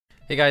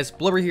Hey guys,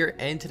 Blubber here,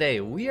 and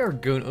today we are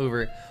going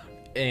over,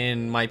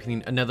 in my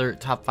opinion, another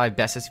top 5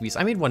 best SUVs.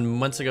 I made one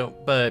months ago,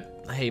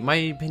 but hey, my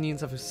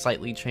opinions have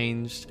slightly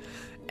changed.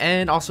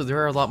 And also, there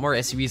are a lot more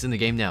SUVs in the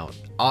game now.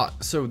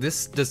 So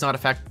this does not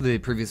affect the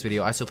previous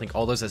video. I still think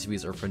all those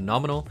SUVs are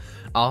phenomenal.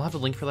 I'll have a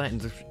link for that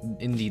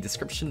in the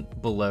description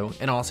below.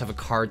 And I'll also have a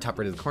card top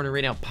right of the corner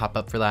right now pop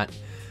up for that.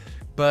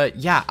 But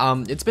yeah,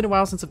 it's been a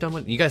while since I've done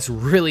one. You guys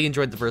really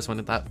enjoyed the first one.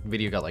 That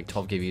video got like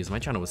 12K views. My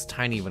channel was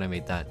tiny when I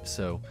made that,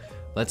 so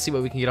let's see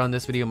what we can get on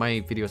this video.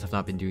 My videos have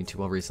not been doing too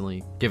well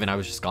recently, given I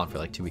was just gone for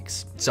like 2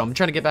 weeks. So I'm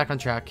trying to get back on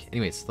track.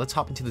 Anyways, let's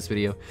hop into this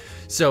video.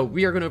 So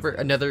we are going over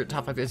another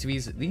top 5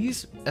 SUVs.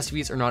 These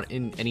SUVs are not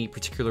in any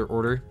particular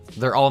order.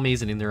 They're all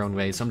amazing in their own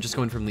way. So I'm just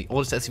going from the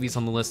oldest SUVs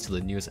on the list to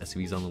the newest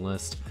SUVs on the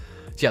list.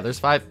 So yeah, there's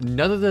 5.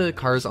 None of the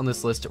cars on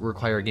this list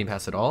require a Game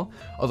Pass at all,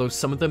 although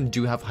some of them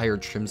do have higher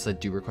trims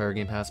that do require a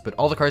Game Pass, but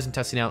all the cars I'm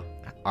testing out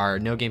are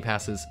no Game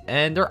Passes,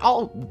 and they're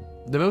all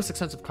the most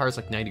expensive cars,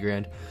 like 90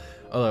 grand,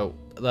 although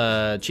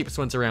the cheapest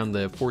one's around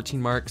the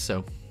 14 mark,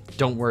 so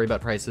don't worry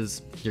about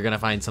prices. You're gonna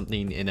find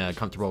something in a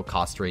comfortable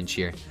cost range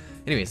here.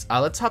 Anyways,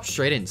 let's hop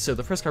straight in. So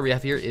the first car we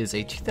have here is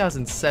a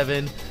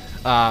 2007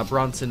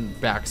 Bronson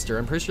Baxter.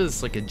 I'm pretty sure this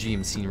is like a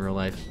GMC in real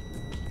life.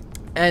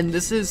 And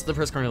this is the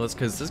first car on the list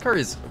because this car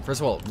is,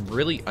 first of all,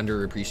 really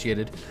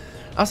underappreciated.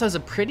 It also has a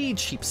pretty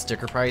cheap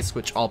sticker price,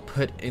 which I'll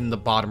put in the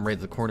bottom right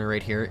of the corner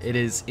right here. It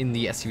is in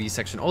the SUV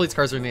section. All these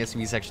cars are in the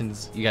SUV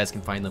sections. You guys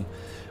can find them.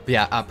 But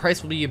yeah,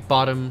 price will be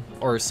bottom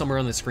or somewhere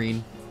on the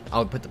screen.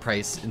 I'll put the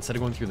price instead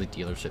of going through the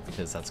dealership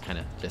because that's kind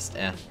of just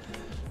eh.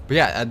 But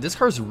yeah, this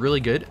car is really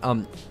good.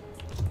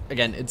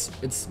 Again,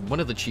 it's one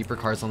of the cheaper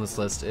cars on this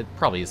list. It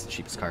probably is the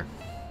cheapest car.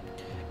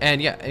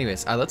 And yeah,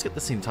 anyways, let's get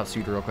this thing top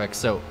speed real quick.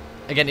 So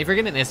again, if you're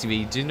getting an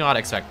SUV, do not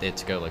expect it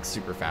to go like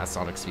super fast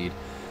Sonic speed.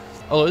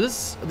 Although the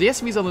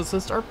SUVs on this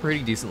list are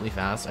pretty decently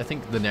fast. I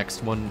think the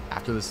next one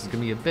after this is going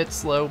to be a bit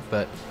slow,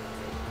 but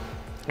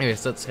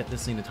anyways, let's get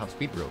this thing to top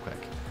speed real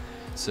quick.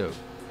 So,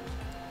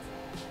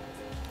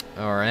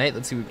 alright,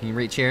 let's see what we can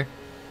reach here.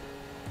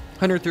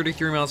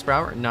 133 miles per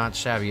hour, not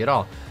shabby at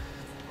all.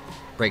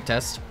 Brake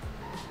test.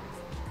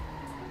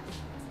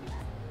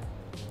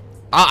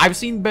 I've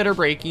seen better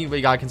braking, but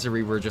you gotta consider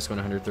we were just going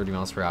 130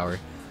 miles per hour.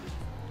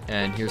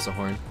 And here's the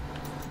horn.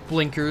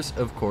 Blinkers,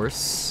 of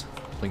course.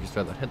 Blinkers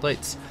for the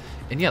headlights.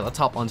 And yeah, let's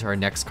hop onto our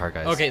next car,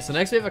 guys. Okay, so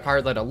next we have a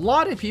car that a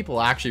lot of people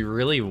actually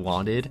really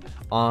wanted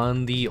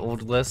on the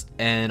old list,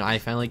 and I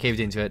finally caved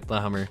into it,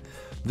 the Hummer.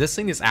 This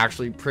thing is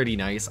actually pretty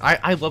nice.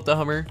 I love the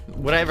Hummer.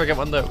 Would I ever get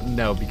one though?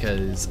 No,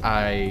 because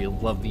I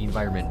love the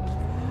environment.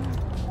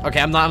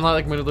 Okay, I'm not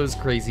like one of those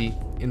crazy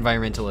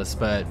environmentalists,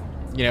 but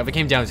you know, if it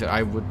came down to it,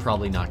 I would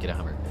probably not get a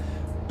Hummer.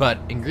 But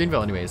in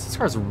Greenville anyways, this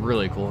car is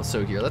really cool.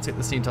 So here, let's get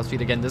the same top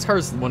speed again. This car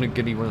is gonna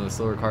be one of the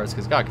slower cars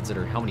because gotta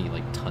consider how many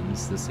like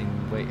tons this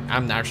thing weighs.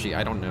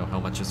 I don't know how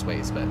much this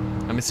weighs, but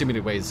I'm assuming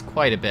it weighs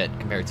quite a bit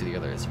compared to the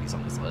other SUVs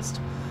on this list.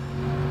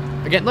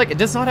 Again, like, it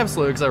does not have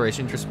slow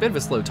acceleration, just a bit of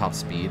a slow top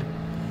speed.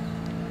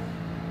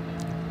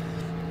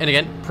 And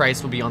again,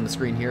 price will be on the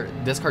screen here.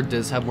 This car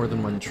does have more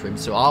than one trim,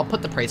 so I'll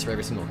put the price for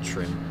every single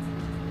trim.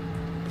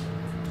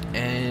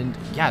 And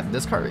yeah,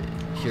 this car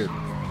here,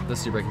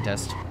 let's do braking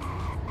test.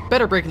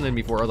 Better braking than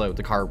before, although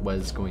the car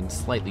was going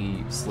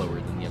slightly slower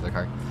than the other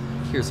car.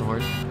 Here's the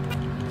horn.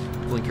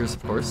 Blinkers,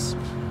 of course.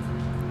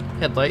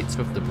 Headlights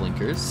with the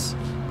blinkers.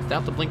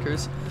 Without the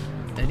blinkers.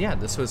 And yeah,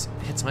 this was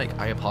Hits Mike.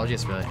 I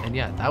apologize for that. And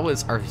yeah, that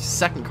was our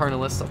second car on the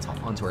list. Let's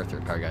hop onto our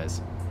third car,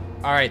 guys.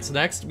 Alright, so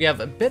next we have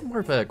a bit more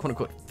of a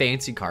quote-unquote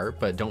fancy car,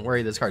 but don't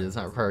worry, this car does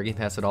not require a Game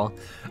Pass at all.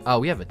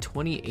 We have a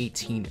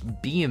 2018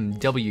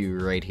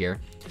 BMW right here.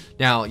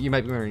 Now, you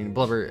might be wondering,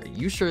 Blubber,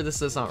 you sure this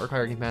does not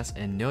require a Game Pass?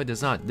 And no, it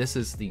does not. This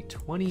is the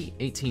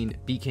 2018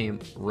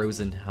 BKM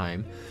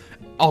Rosenheim.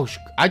 Oh,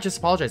 I just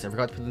apologize. I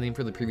forgot to put the name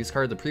for the previous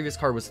car. The previous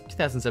car was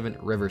 2007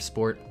 River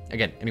Sport.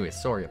 Again,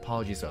 anyways, sorry,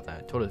 apologies about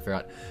that. Totally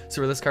forgot.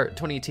 So for this car,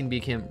 2018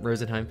 BKM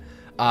Rosenheim.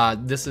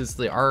 This is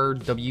the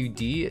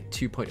RWD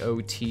 2.0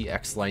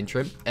 TX line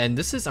trim, and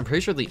this is, I'm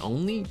pretty sure, the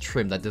only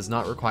trim that does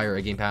not require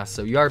a Game Pass,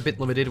 so you are a bit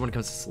limited when it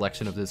comes to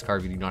selection of this car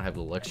if you do not have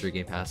the luxury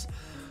Game Pass.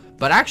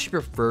 But I actually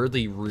prefer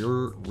the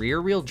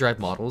rear-wheel drive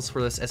models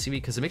for this SUV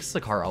because it makes the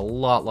car a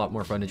lot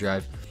more fun to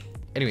drive.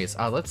 Anyways,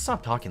 let's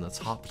stop talking. Let's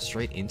hop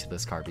straight into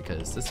this car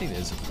because this thing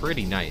is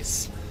pretty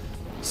nice.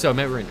 So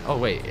remember, oh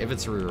wait, if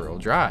it's rear-wheel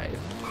drive,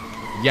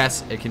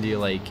 yes, it can do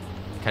like,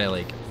 kind of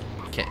like,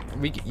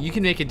 you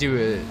can make it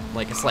do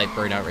a slight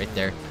burnout right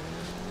there,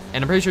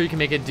 and I'm pretty sure you can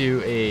make it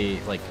do a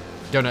like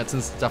donuts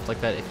and stuff like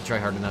that if you try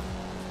hard enough.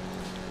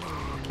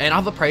 And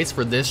I'll have the price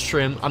for this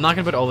trim. I'm not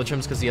gonna put all the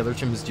trims because the other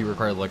trims do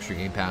require luxury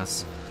Game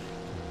Pass.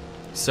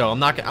 So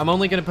I'm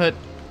only gonna put.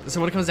 So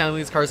when it comes down to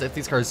these cars, if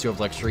these cars do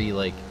have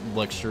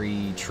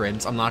luxury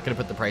trims, I'm not gonna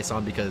put the price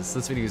on because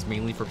this video is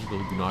mainly for people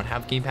who do not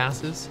have Game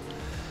Passes.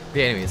 But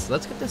yeah, anyways,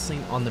 let's get this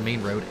thing on the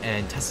main road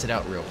and test it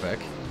out real quick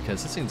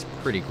because this thing's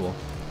pretty cool.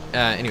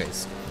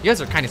 Anyways, you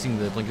guys are kind of seeing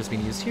the blinkers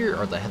being used. Here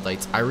are the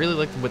headlights. I really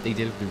like what they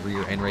did with the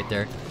rear end right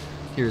there.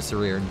 Here's the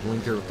rear and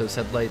blinker with those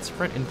headlights,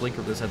 front and blinker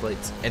with those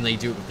headlights, and they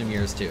do it with the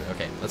mirrors too.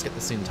 Okay, let's get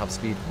this thing top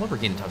speed. Well, we're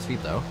getting top speed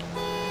though.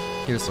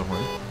 Here's the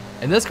horn.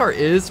 And this car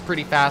is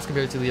pretty fast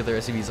compared to the other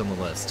SUVs on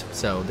the list.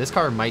 So this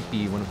car might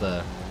be one of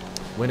the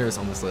winners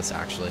on this list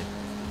actually.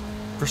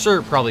 For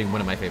sure, probably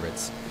one of my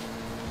favorites.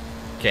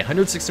 Okay,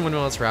 161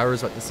 miles per hour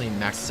is what this thing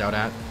maxes out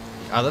at.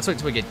 Let's wait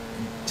until we get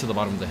to the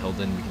bottom of the hill,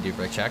 then we can do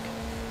brake check.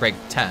 Brake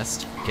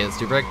test. Okay, let's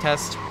do brake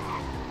test.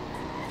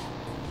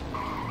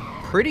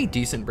 Pretty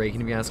decent braking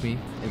if you ask me.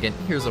 Again,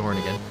 here's the horn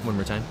again, one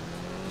more time.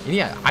 And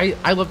yeah,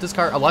 I love this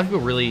car. A lot of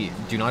people really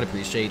do not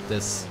appreciate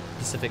this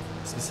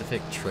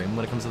specific trim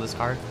when it comes to this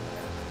car.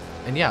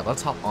 And yeah,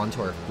 let's hop on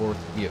to our fourth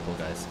vehicle,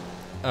 guys.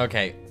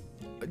 Okay,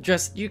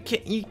 just you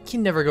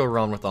can never go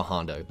wrong with a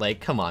Honda. Like,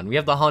 come on, we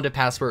have the Honda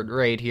Passport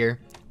right here.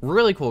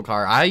 Really cool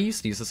car. I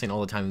used to use this thing all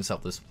the time in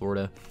Southwest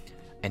Florida,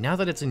 and now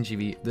that it's in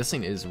GV, this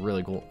thing is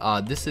really cool.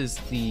 This is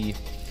the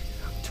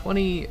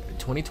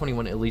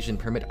 2021 Elysian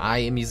Permit. I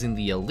am using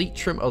the Elite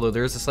trim, although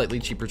there is a slightly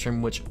cheaper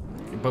trim, which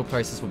both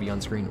prices will be on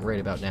screen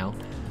right about now.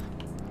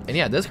 And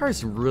yeah, this car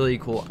is really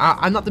cool.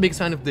 I'm not the biggest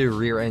fan of the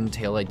rear end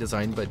taillight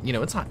design, but you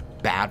know, it's not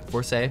bad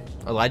per se.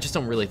 Although I just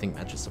don't really think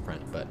matches the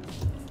front. But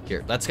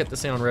here, let's get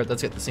this thing on road.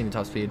 Let's get this thing to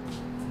top speed.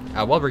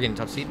 While we're getting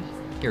top speed,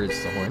 here's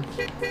the horn.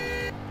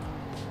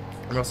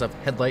 We also have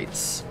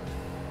headlights.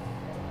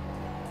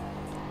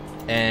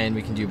 And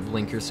we can do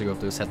blinkers to go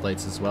with those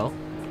headlights as well.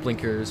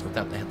 Blinkers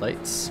without the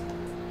headlights.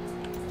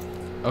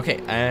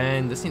 Okay,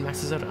 and this thing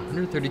maxes out at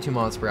 132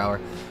 miles per hour,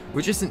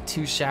 which isn't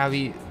too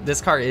shabby. This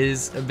car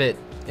is a bit,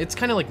 it's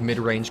kind of like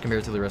mid-range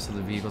compared to the rest of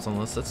the vehicles on the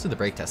list. Let's do the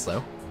brake test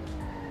though.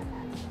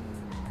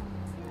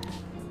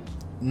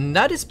 And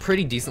that is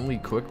pretty decently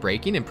quick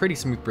braking and pretty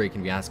smooth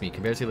braking if you ask me.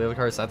 Compared to the other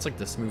cars, that's like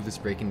the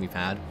smoothest braking we've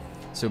had.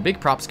 So big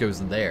props goes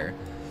there.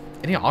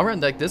 And yeah, all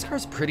around, like, this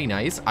car's pretty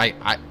nice. I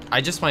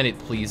just find it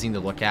pleasing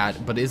to look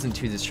at, but it isn't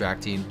too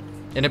distracting.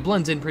 And it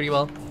blends in pretty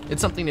well.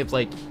 It's something if,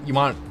 like, you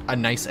want a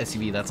nice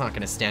SUV that's not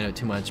going to stand out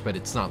too much, but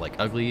it's not, like,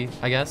 ugly,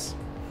 I guess.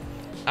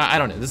 I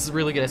don't know. This is a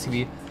really good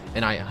SUV,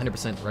 and I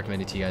 100%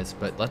 recommend it to you guys.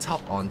 But let's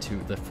hop on to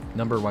the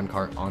 #1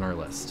 car on our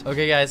list.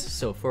 Okay, guys,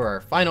 so for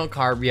our final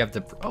car, we have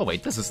the... Oh,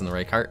 wait, this isn't the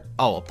right car.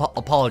 Oh,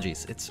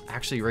 apologies. It's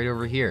actually right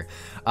over here.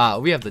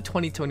 We have the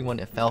 2021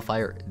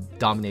 Vellfire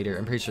Dominator.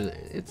 I'm pretty sure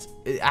it's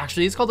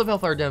called the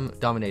Vellfire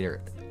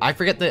Dominator. I'm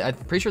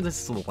pretty sure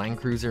this is a Land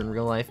Cruiser in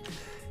real life.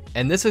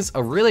 And this is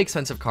a really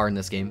expensive car in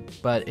this game,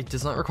 but it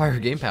does not require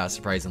Game Pass,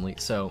 surprisingly.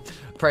 So,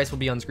 price will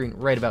be on screen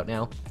right about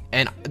now.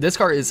 And this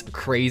car is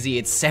crazy.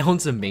 It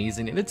sounds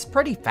amazing, and it's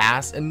pretty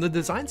fast, and the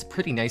design's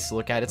pretty nice to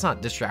look at. It's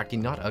not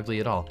distracting, not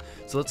ugly at all.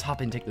 So let's hop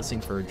in and take this thing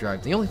for a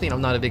drive. The only thing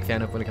I'm not a big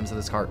fan of when it comes to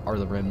this car are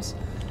the rims.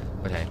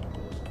 But hey,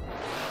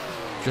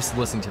 just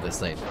listen to this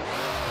thing.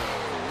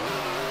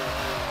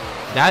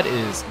 That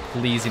is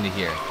pleasing to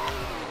hear.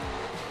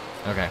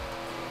 Okay.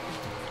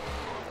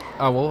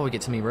 Well, we get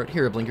to main road.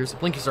 Here are blinkers.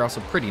 Blinkers are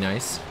also pretty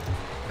nice.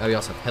 We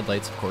also have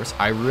headlights, of course.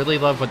 I really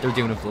love what they're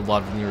doing with a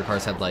lot of the newer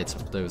cars' headlights,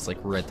 with those like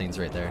red things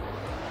right there.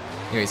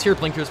 Anyways, here are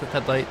blinkers with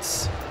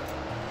headlights.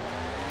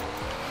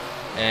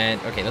 And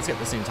okay, let's get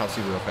this thing top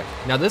speed real quick.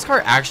 Now, this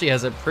car actually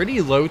has a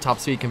pretty low top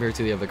speed compared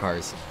to the other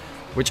cars,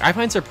 which I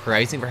find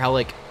surprising for how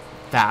like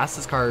fast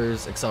this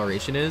car's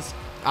acceleration is.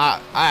 I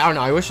don't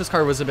know. I wish this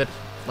car was a bit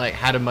like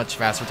had a much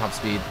faster top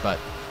speed, but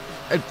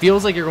it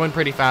feels like you're going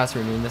pretty fast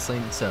when you're doing this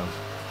thing, so.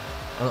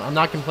 I'm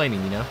not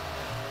complaining, you know?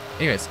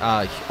 Anyways,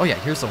 oh yeah,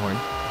 here's the horn.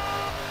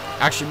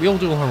 Actually, we'll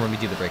do a horn when we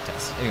do the brake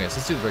test. Anyways,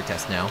 let's do the brake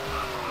test now.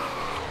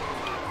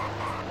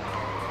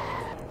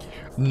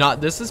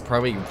 This is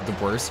probably the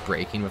worst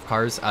braking with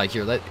cars.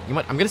 Here,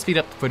 I'm gonna speed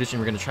up the footage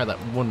and we're gonna try that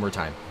one more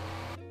time.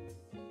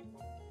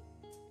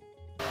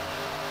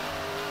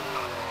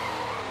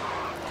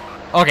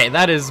 Okay,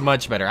 that is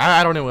much better.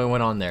 I don't know what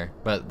went on there,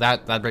 but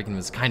that braking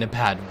was kind of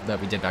bad that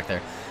we did back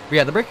there. But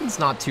yeah, the braking's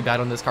not too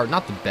bad on this car.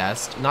 Not the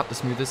best, not the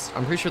smoothest.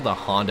 I'm pretty sure the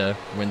Honda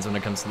wins when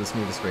it comes to the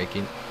smoothest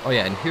braking. Oh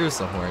yeah, and here's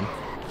the horn.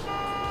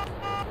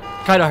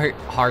 Kind of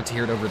hard to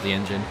hear it over the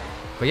engine.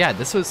 But yeah,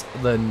 this was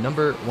the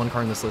 #1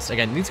 car on this list.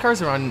 Again, these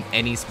cars are on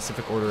any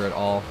specific order at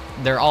all.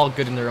 They're all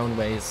good in their own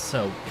ways,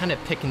 so kind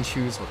of pick and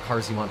choose what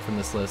cars you want from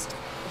this list.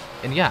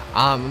 And yeah,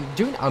 I'm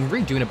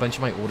redoing a bunch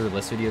of my older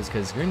list videos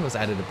because Greenville's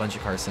added a bunch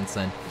of cars since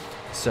then.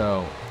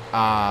 So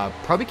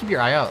probably keep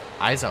your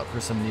eyes out for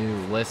some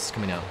new lists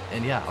coming out.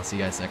 And yeah, I'll see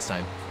you guys next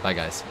time. Bye,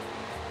 guys.